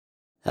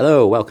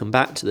Hello, welcome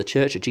back to the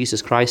Church of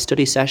Jesus Christ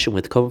study session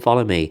with Come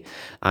Follow Me.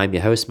 I'm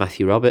your host,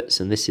 Matthew Roberts,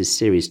 and this is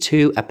Series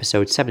 2,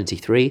 Episode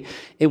 73,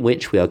 in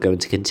which we are going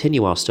to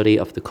continue our study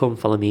of the Come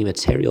Follow Me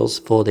materials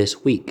for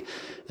this week.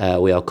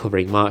 We are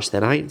covering March the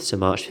 9th to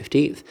March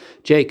 15th,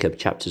 Jacob,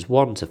 chapters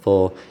 1 to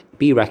 4,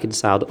 Be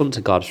reconciled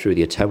unto God through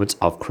the atonement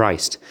of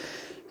Christ.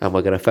 And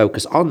we're going to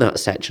focus on that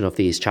section of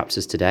these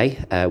chapters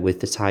today with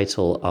the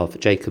title of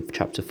Jacob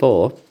chapter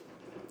 4,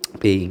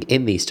 being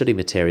in these study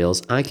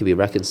materials, I can be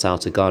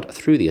reconciled to God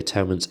through the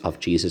atonement of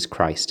Jesus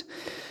Christ.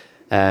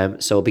 So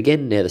we'll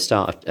begin near the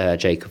start of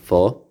Jacob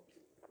 4.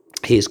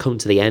 He has come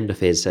to the end of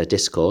his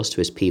discourse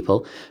to his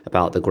people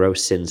about the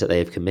gross sins that they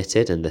have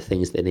committed and the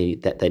things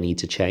that they need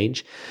to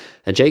change.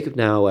 And Jacob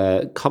now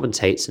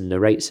commentates and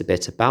narrates a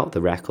bit about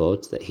the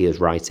records that he is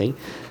writing,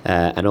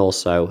 and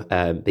also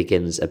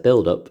begins a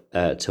build-up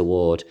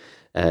toward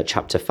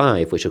chapter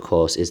 5, which of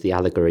course is the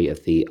allegory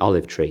of the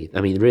olive tree.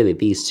 I mean, really,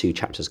 these two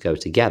chapters go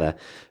together,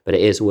 but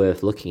it is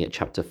worth looking at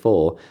chapter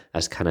 4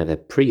 as kind of a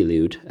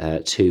prelude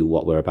to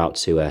what we're about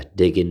to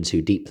dig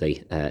into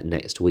deeply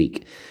next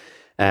week.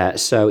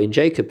 So in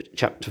Jacob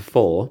chapter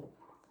 4,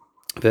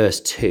 verse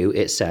 2,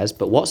 it says,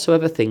 But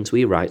whatsoever things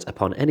we write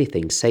upon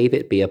anything, save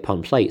it be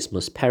upon plates,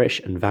 must perish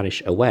and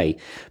vanish away.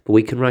 But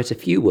we can write a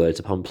few words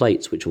upon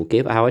plates, which will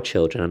give our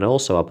children and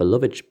also our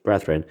beloved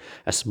brethren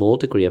a small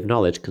degree of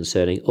knowledge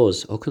concerning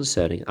us or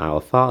concerning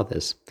our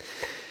fathers.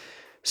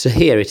 So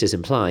here it is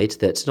implied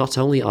that not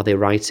only are they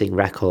writing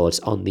records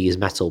on these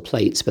metal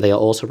plates, but they are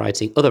also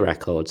writing other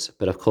records.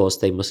 But of course,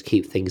 they must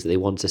keep things that they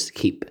want us to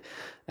keep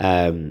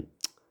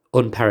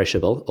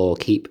unperishable or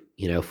keep,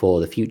 for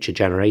the future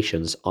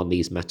generations on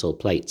these metal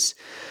plates.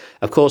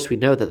 Of course, we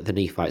know that the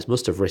Nephites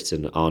must have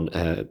written on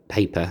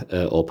paper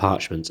or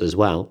parchment as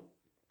well,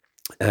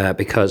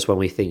 because when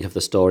we think of the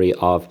story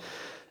of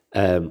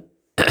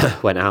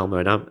when Alma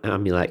and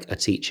Amulek are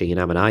teaching in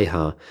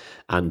Ammonihah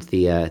and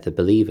the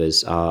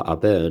believers are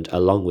burned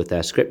along with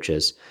their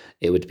scriptures,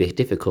 it would be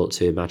difficult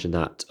to imagine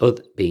that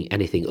being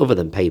anything other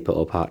than paper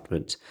or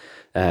parchment.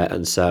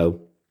 And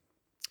so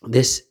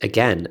this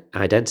again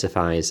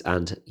identifies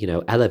and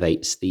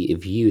elevates the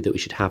view that we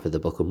should have of the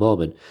Book of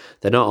Mormon.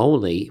 That not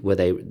only were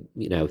they,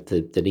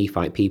 the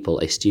Nephite people,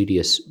 a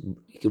studious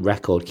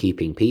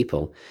record-keeping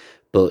people,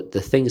 but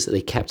the things that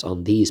they kept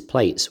on these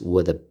plates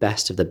were the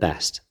best of the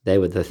best. They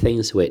were the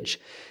things which,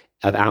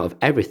 out of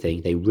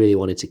everything, they really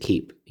wanted to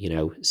keep,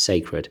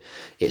 sacred.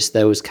 It's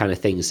those kind of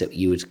things that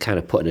you would kind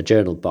of put in a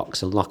journal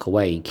box and lock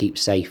away and keep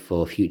safe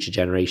for future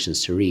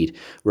generations to read,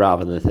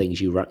 rather than the things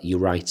you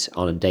write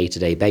on a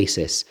day-to-day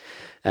basis.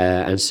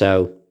 And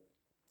so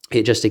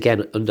it just,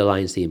 again,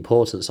 underlines the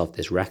importance of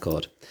this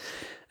record.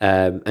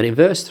 And in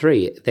verse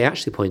 3, they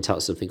actually point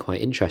out something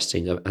quite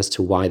interesting as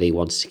to why they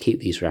wanted to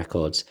keep these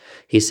records.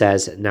 He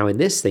says, Now in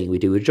this thing we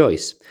do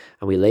rejoice,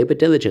 and we labour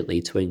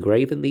diligently to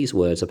engraven these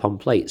words upon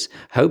plates,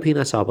 hoping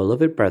that our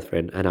beloved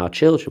brethren and our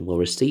children will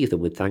receive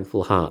them with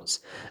thankful hearts,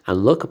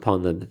 and look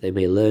upon them that they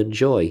may learn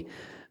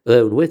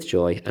with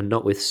joy, and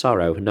not with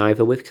sorrow,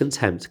 neither with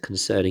contempt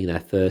concerning their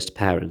first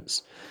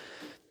parents.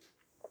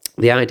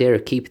 The idea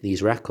of keeping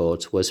these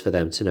records was for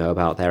them to know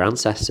about their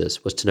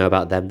ancestors, was to know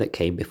about them that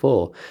came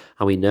before.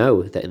 And we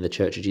know that in the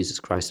Church of Jesus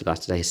Christ of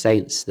Latter-day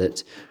Saints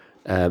that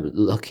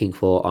looking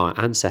for our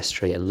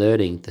ancestry and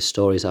learning the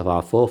stories of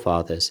our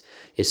forefathers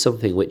is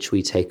something which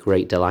we take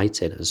great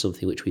delight in and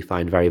something which we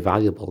find very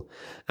valuable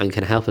and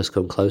can help us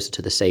come closer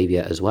to the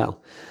Saviour as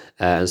well.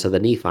 And so the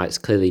Nephites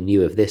clearly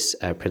knew of this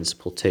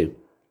principle too.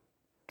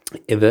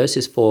 In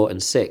verses 4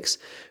 and 6,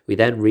 we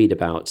then read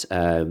about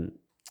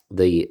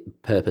the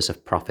purpose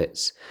of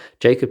prophets.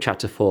 Jacob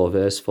chapter 4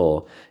 verse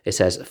 4, it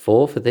says,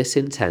 For this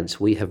intent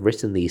we have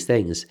written these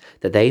things,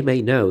 that they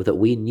may know that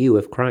we knew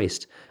of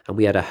Christ, and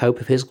we had a hope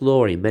of his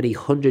glory many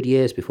 100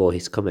 years before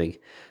his coming.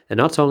 And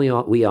not only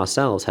we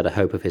ourselves had a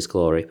hope of his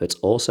glory, but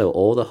also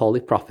all the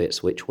holy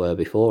prophets which were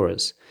before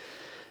us.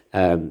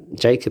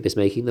 Jacob is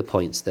making the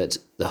points that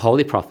the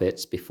holy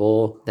prophets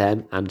before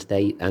them and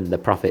the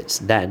prophets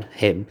then,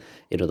 him,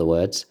 in other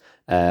words,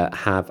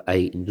 have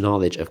a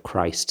knowledge of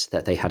Christ,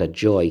 that they had a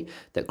joy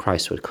that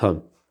Christ would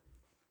come.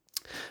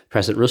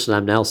 President Russell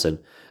M. Nelson,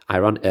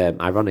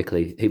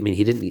 ironically,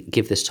 he didn't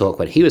give this talk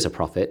when he was a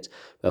prophet,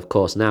 but of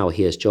course now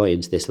he has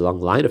joined this long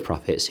line of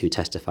prophets who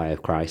testify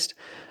of Christ,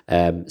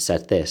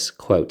 said this,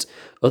 quote,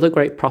 Other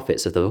great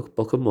prophets of the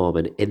Book of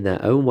Mormon in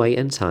their own way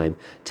and time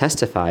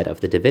testified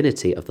of the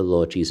divinity of the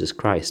Lord Jesus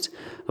Christ.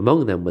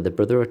 Among them were the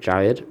brother of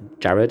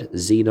Jared,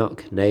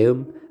 Zenoch,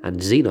 Nahum, and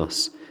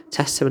Zenos.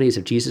 Testimonies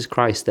of Jesus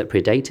Christ that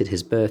predated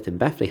his birth in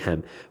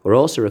Bethlehem were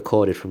also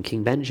recorded from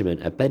King Benjamin,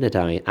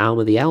 Abinadi,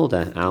 Alma the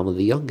elder, Alma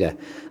the younger,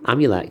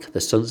 Amulek, the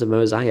sons of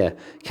Mosiah,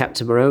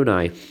 Captain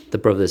Moroni, the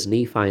brothers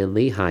Nephi and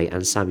Lehi,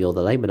 and Samuel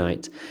the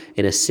Lamanite,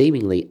 in a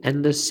seemingly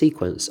endless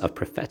sequence of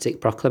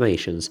prophetic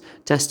proclamations,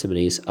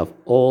 testimonies of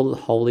all the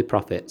holy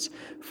prophets,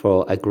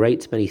 for a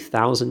great many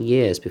thousand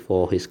years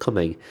before his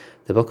coming.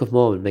 The Book of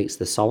Mormon makes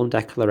the solemn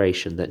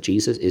declaration that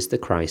Jesus is the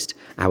Christ,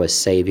 our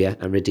Saviour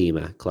and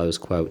Redeemer, close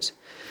quote.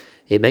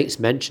 It makes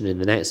mention in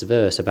the next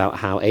verse about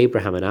how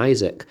Abraham and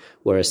Isaac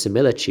were a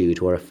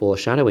similitude or a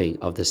foreshadowing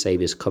of the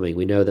Saviour's coming.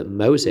 We know that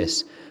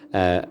Moses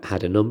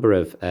had a number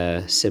of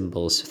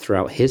symbols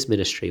throughout his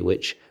ministry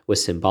which were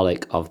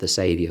symbolic of the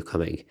Saviour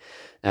coming.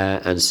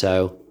 And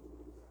so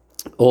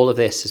all of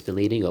this has been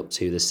leading up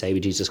to the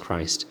Saviour Jesus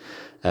Christ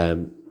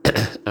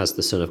as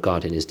the Son of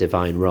God in his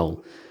divine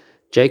role.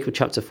 Jacob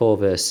chapter 4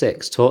 verse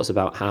 6 talks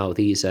about how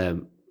these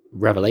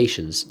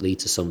revelations lead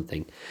to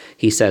something.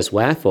 He says,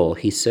 "Wherefore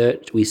we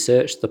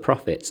searched the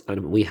prophets,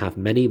 and we have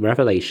many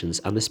revelations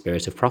and the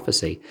spirit of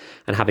prophecy.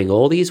 And having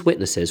all these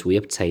witnesses, we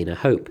obtain a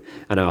hope,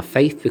 and our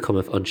faith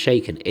becometh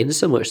unshaken,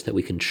 insomuch that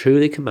we can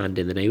truly command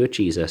in the name of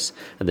Jesus,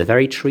 and the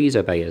very trees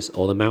obey us,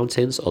 or the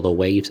mountains, or the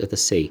waves of the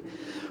sea."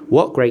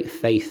 What great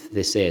faith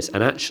this is.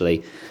 And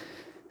actually,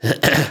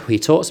 he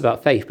talks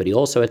about faith, but he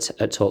also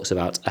talks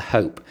about a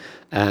hope.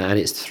 And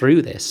it's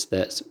through this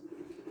that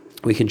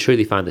we can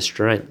truly find the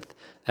strength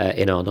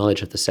in our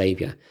knowledge of the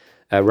Saviour.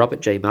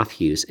 Robert J.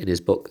 Matthews, in his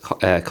book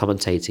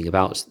commentating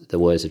about the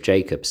words of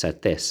Jacob,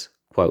 said this,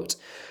 quote,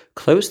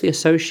 "Closely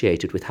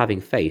associated with having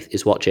faith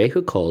is what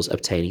Jacob calls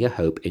obtaining a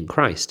hope in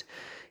Christ.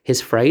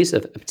 His phrase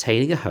of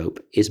obtaining a hope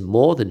is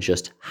more than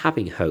just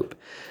having hope,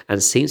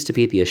 and seems to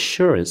be the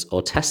assurance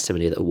or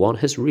testimony that one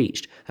has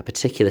reached a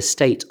particular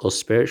state or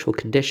spiritual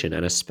condition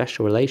and a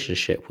special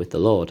relationship with the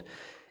Lord.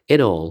 In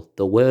all,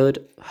 the word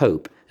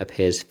hope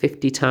appears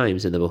 50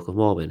 times in the Book of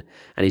Mormon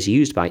and is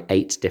used by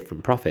 8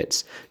 different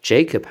prophets.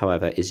 Jacob,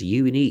 however, is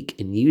unique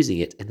in using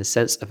it in the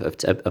sense of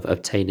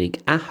obtaining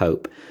a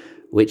hope,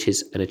 which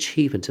is an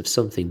achievement of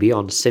something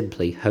beyond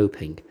simply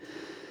hoping.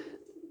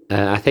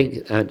 I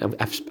think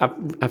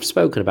I've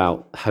spoken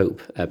about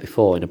hope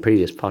before in a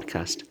previous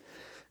podcast.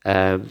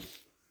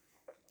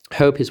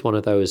 Hope is one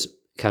of those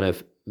kind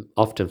of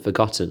often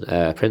forgotten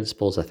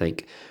principles, I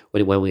think.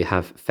 When we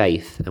have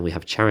faith and we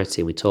have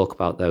charity, and we talk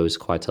about those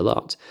quite a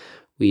lot,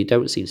 we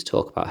don't seem to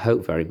talk about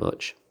hope very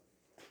much.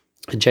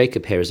 And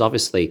Jacob here is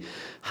obviously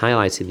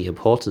highlighting the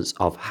importance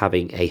of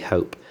having a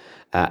hope,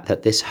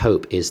 that this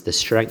hope is the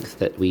strength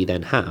that we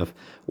then have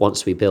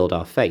once we build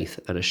our faith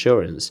and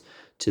assurance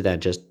to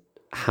then just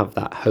have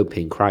that hope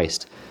in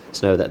Christ,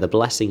 to know that the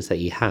blessings that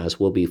he has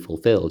will be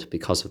fulfilled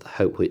because of the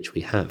hope which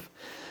we have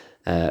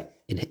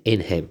in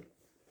him.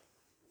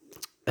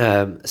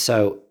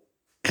 So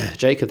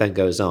Jacob then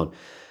goes on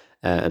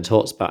and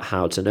talks about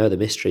how to know the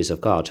mysteries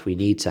of God, we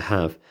need to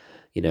have,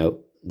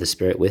 the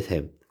Spirit with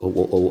him,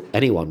 or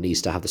anyone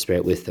needs to have the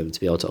Spirit with them to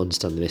be able to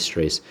understand the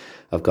mysteries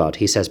of God.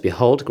 He says,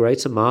 "Behold,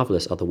 great and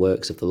marvellous are the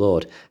works of the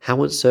Lord.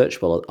 How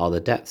unsearchable are the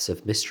depths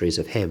of mysteries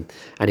of him.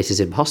 And it is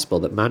impossible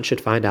that man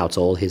should find out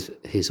all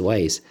his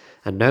ways.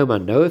 And no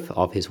man knoweth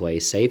of his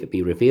ways, save it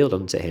be revealed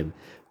unto him.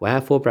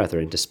 Wherefore,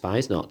 brethren,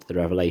 despise not the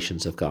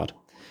revelations of God."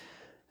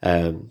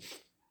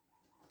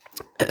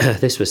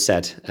 This was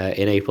said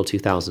in April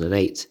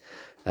 2008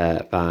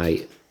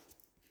 by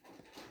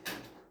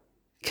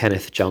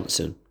Kenneth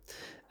Johnson,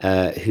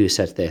 who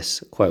said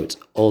this, quote,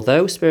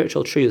 "Although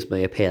spiritual truths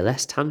may appear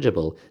less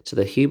tangible to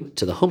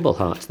the humble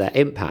heart, their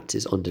impact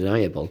is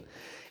undeniable.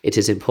 It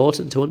is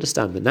important to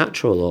understand that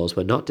natural laws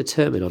were not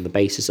determined on the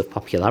basis of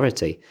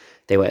popularity.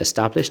 They were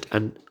established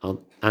and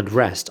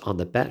rest on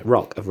the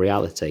bedrock of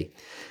reality.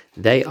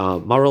 There are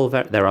moral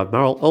verities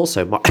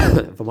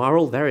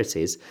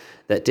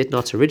that did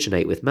not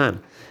originate with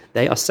man.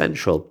 They are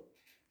central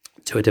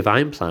to a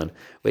divine plan,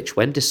 which,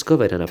 when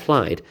discovered and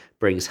applied,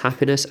 brings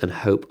happiness and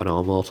hope on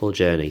our mortal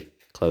journey."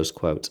 Close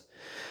quote.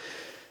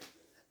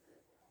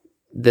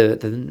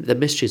 The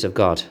mysteries of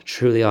God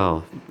truly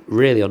are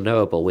really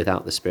unknowable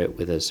without the Spirit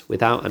with us.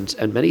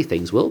 And many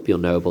things will be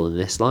unknowable in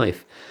this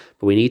life,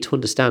 but we need to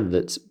understand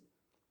that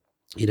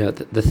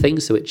the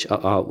things which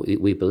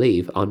we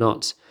believe are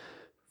not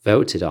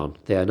voted on.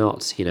 They are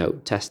not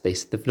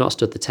they've not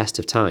stood the test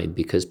of time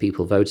because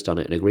people voted on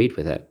it and agreed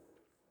with it.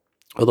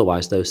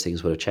 Otherwise, those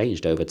things would have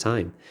changed over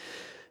time.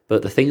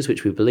 But the things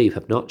which we believe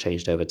have not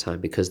changed over time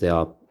because they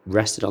are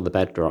rested on the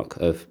bedrock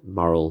of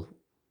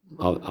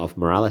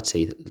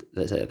morality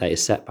that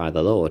is set by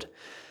the Lord.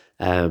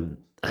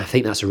 I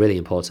think that's a really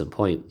important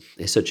point.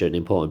 It's such an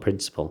important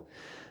principle.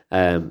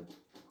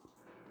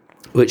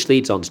 Which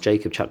leads on to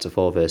Jacob chapter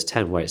 4 verse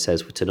 10, where it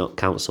says to not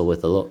counsel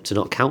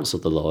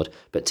the Lord,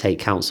 but take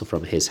counsel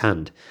from his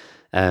hand.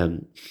 I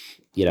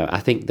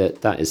think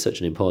that is such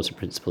an important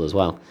principle as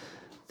well,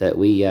 that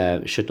we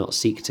should not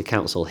seek to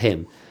counsel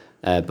him,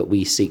 but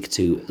we seek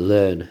to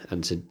learn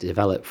and to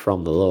develop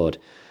from the Lord.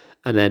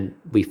 And then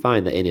we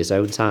find that in his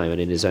own time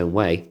and in his own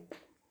way,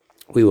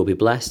 we will be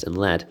blessed and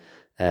led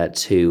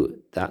to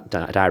that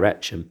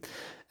direction.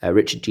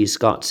 Richard G.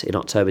 Scott in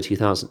October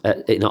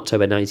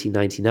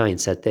 1999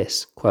 said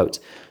this, quote,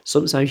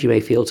 "Sometimes you may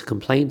feel to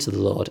complain to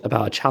the Lord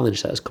about a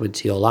challenge that has come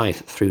into your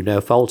life through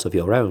no fault of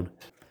your own.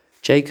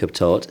 Jacob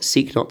taught,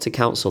 seek not to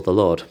counsel the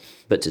Lord,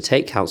 but to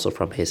take counsel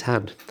from his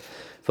hand.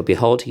 For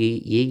behold,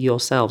 ye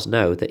yourselves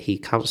know that he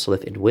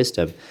counseleth in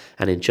wisdom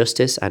and in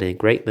justice and in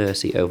great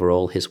mercy over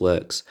all his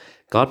works.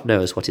 God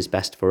knows what is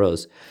best for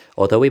us.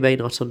 Although we may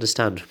not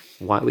understand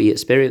why we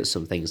experience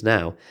some things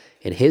now,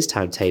 in his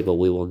timetable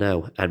we will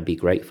know and be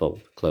grateful.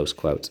 Close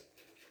quote.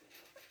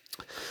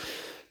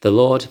 The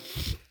Lord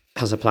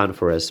has a plan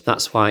for us.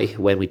 That's why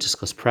when we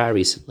discussed prayer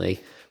recently,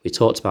 we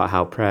talked about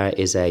how prayer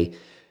is a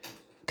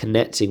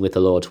connecting with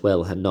the Lord's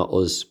will and not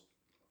us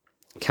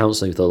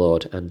counseling with the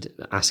Lord and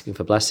asking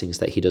for blessings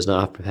that he does not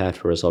have prepared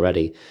for us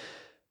already.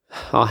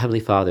 Our Heavenly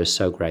Father is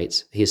so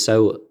great.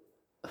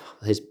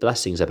 His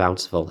blessings are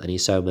bountiful and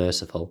he's so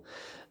merciful.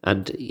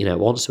 And,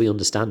 once we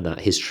understand that,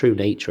 his true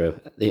nature,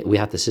 we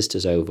had the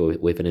sisters over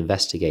with an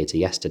investigator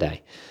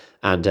yesterday,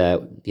 and,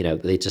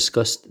 they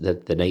discussed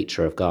the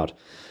nature of God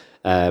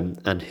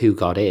and who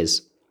God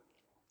is.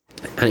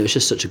 And it was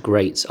just such a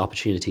great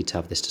opportunity to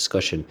have this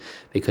discussion,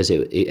 because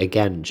it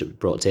again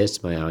brought tears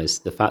to my eyes.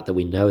 The fact that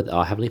we know that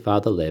our Heavenly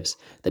Father lives,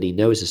 that he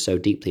knows us so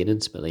deeply and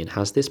intimately and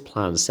has this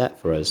plan set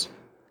for us,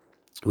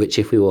 which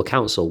if we will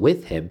counsel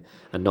with him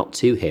and not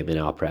to him in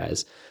our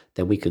prayers,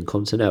 then we can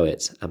come to know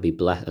it and be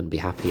blessed and be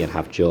happy and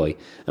have joy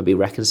and be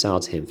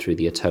reconciled to him through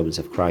the atonement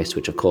of Christ,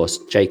 which of course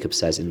Jacob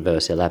says in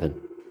verse 11.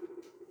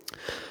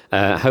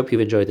 I hope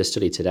you've enjoyed the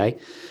study today.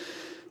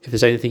 If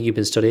there's anything you've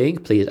been studying,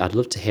 please, I'd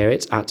love to hear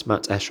it at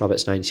Matt S.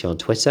 Roberts 90 on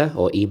Twitter,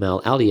 or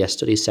email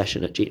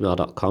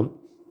ldsstudiesession@gmail.com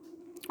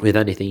with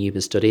anything you've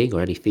been studying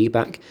or any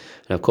feedback.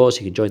 And of course,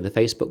 you can join the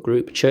Facebook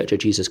group, Church of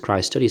Jesus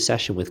Christ Study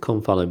Session with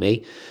Come Follow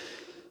Me.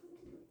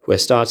 We're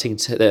starting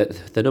to,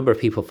 the number of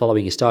people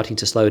following is starting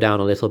to slow down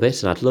a little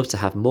bit, and I'd love to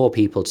have more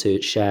people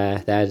to share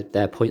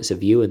their points of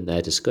view and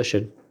their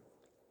discussion.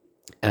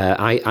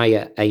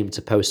 I aim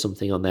to post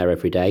something on there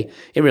every day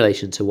in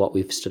relation to what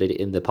we've studied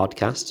in the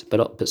podcast,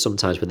 but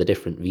sometimes with a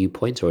different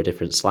viewpoint or a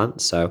different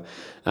slant. So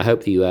I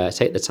hope you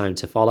take the time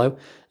to follow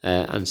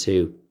and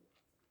to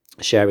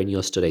share in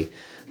your study.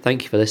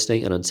 Thank you for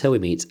listening, and until we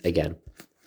meet again.